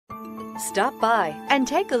Stop by and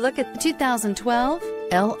take a look at the 2012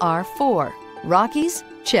 LR4. Rockies?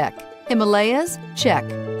 Check. Himalayas? Check.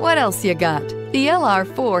 What else you got? The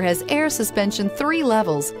LR4 has air suspension 3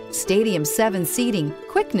 levels, stadium 7 seating,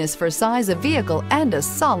 quickness for size of vehicle, and a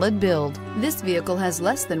solid build. This vehicle has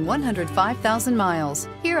less than 105,000 miles.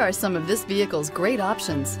 Here are some of this vehicle's great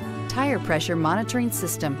options: tire pressure monitoring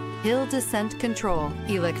system, hill descent control,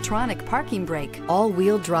 electronic parking brake,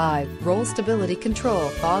 all-wheel drive, roll stability control,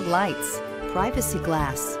 fog lights, privacy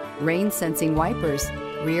glass, rain sensing wipers,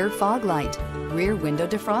 rear fog light, rear window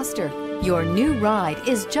defroster. Your new ride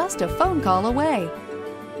is just a phone call away.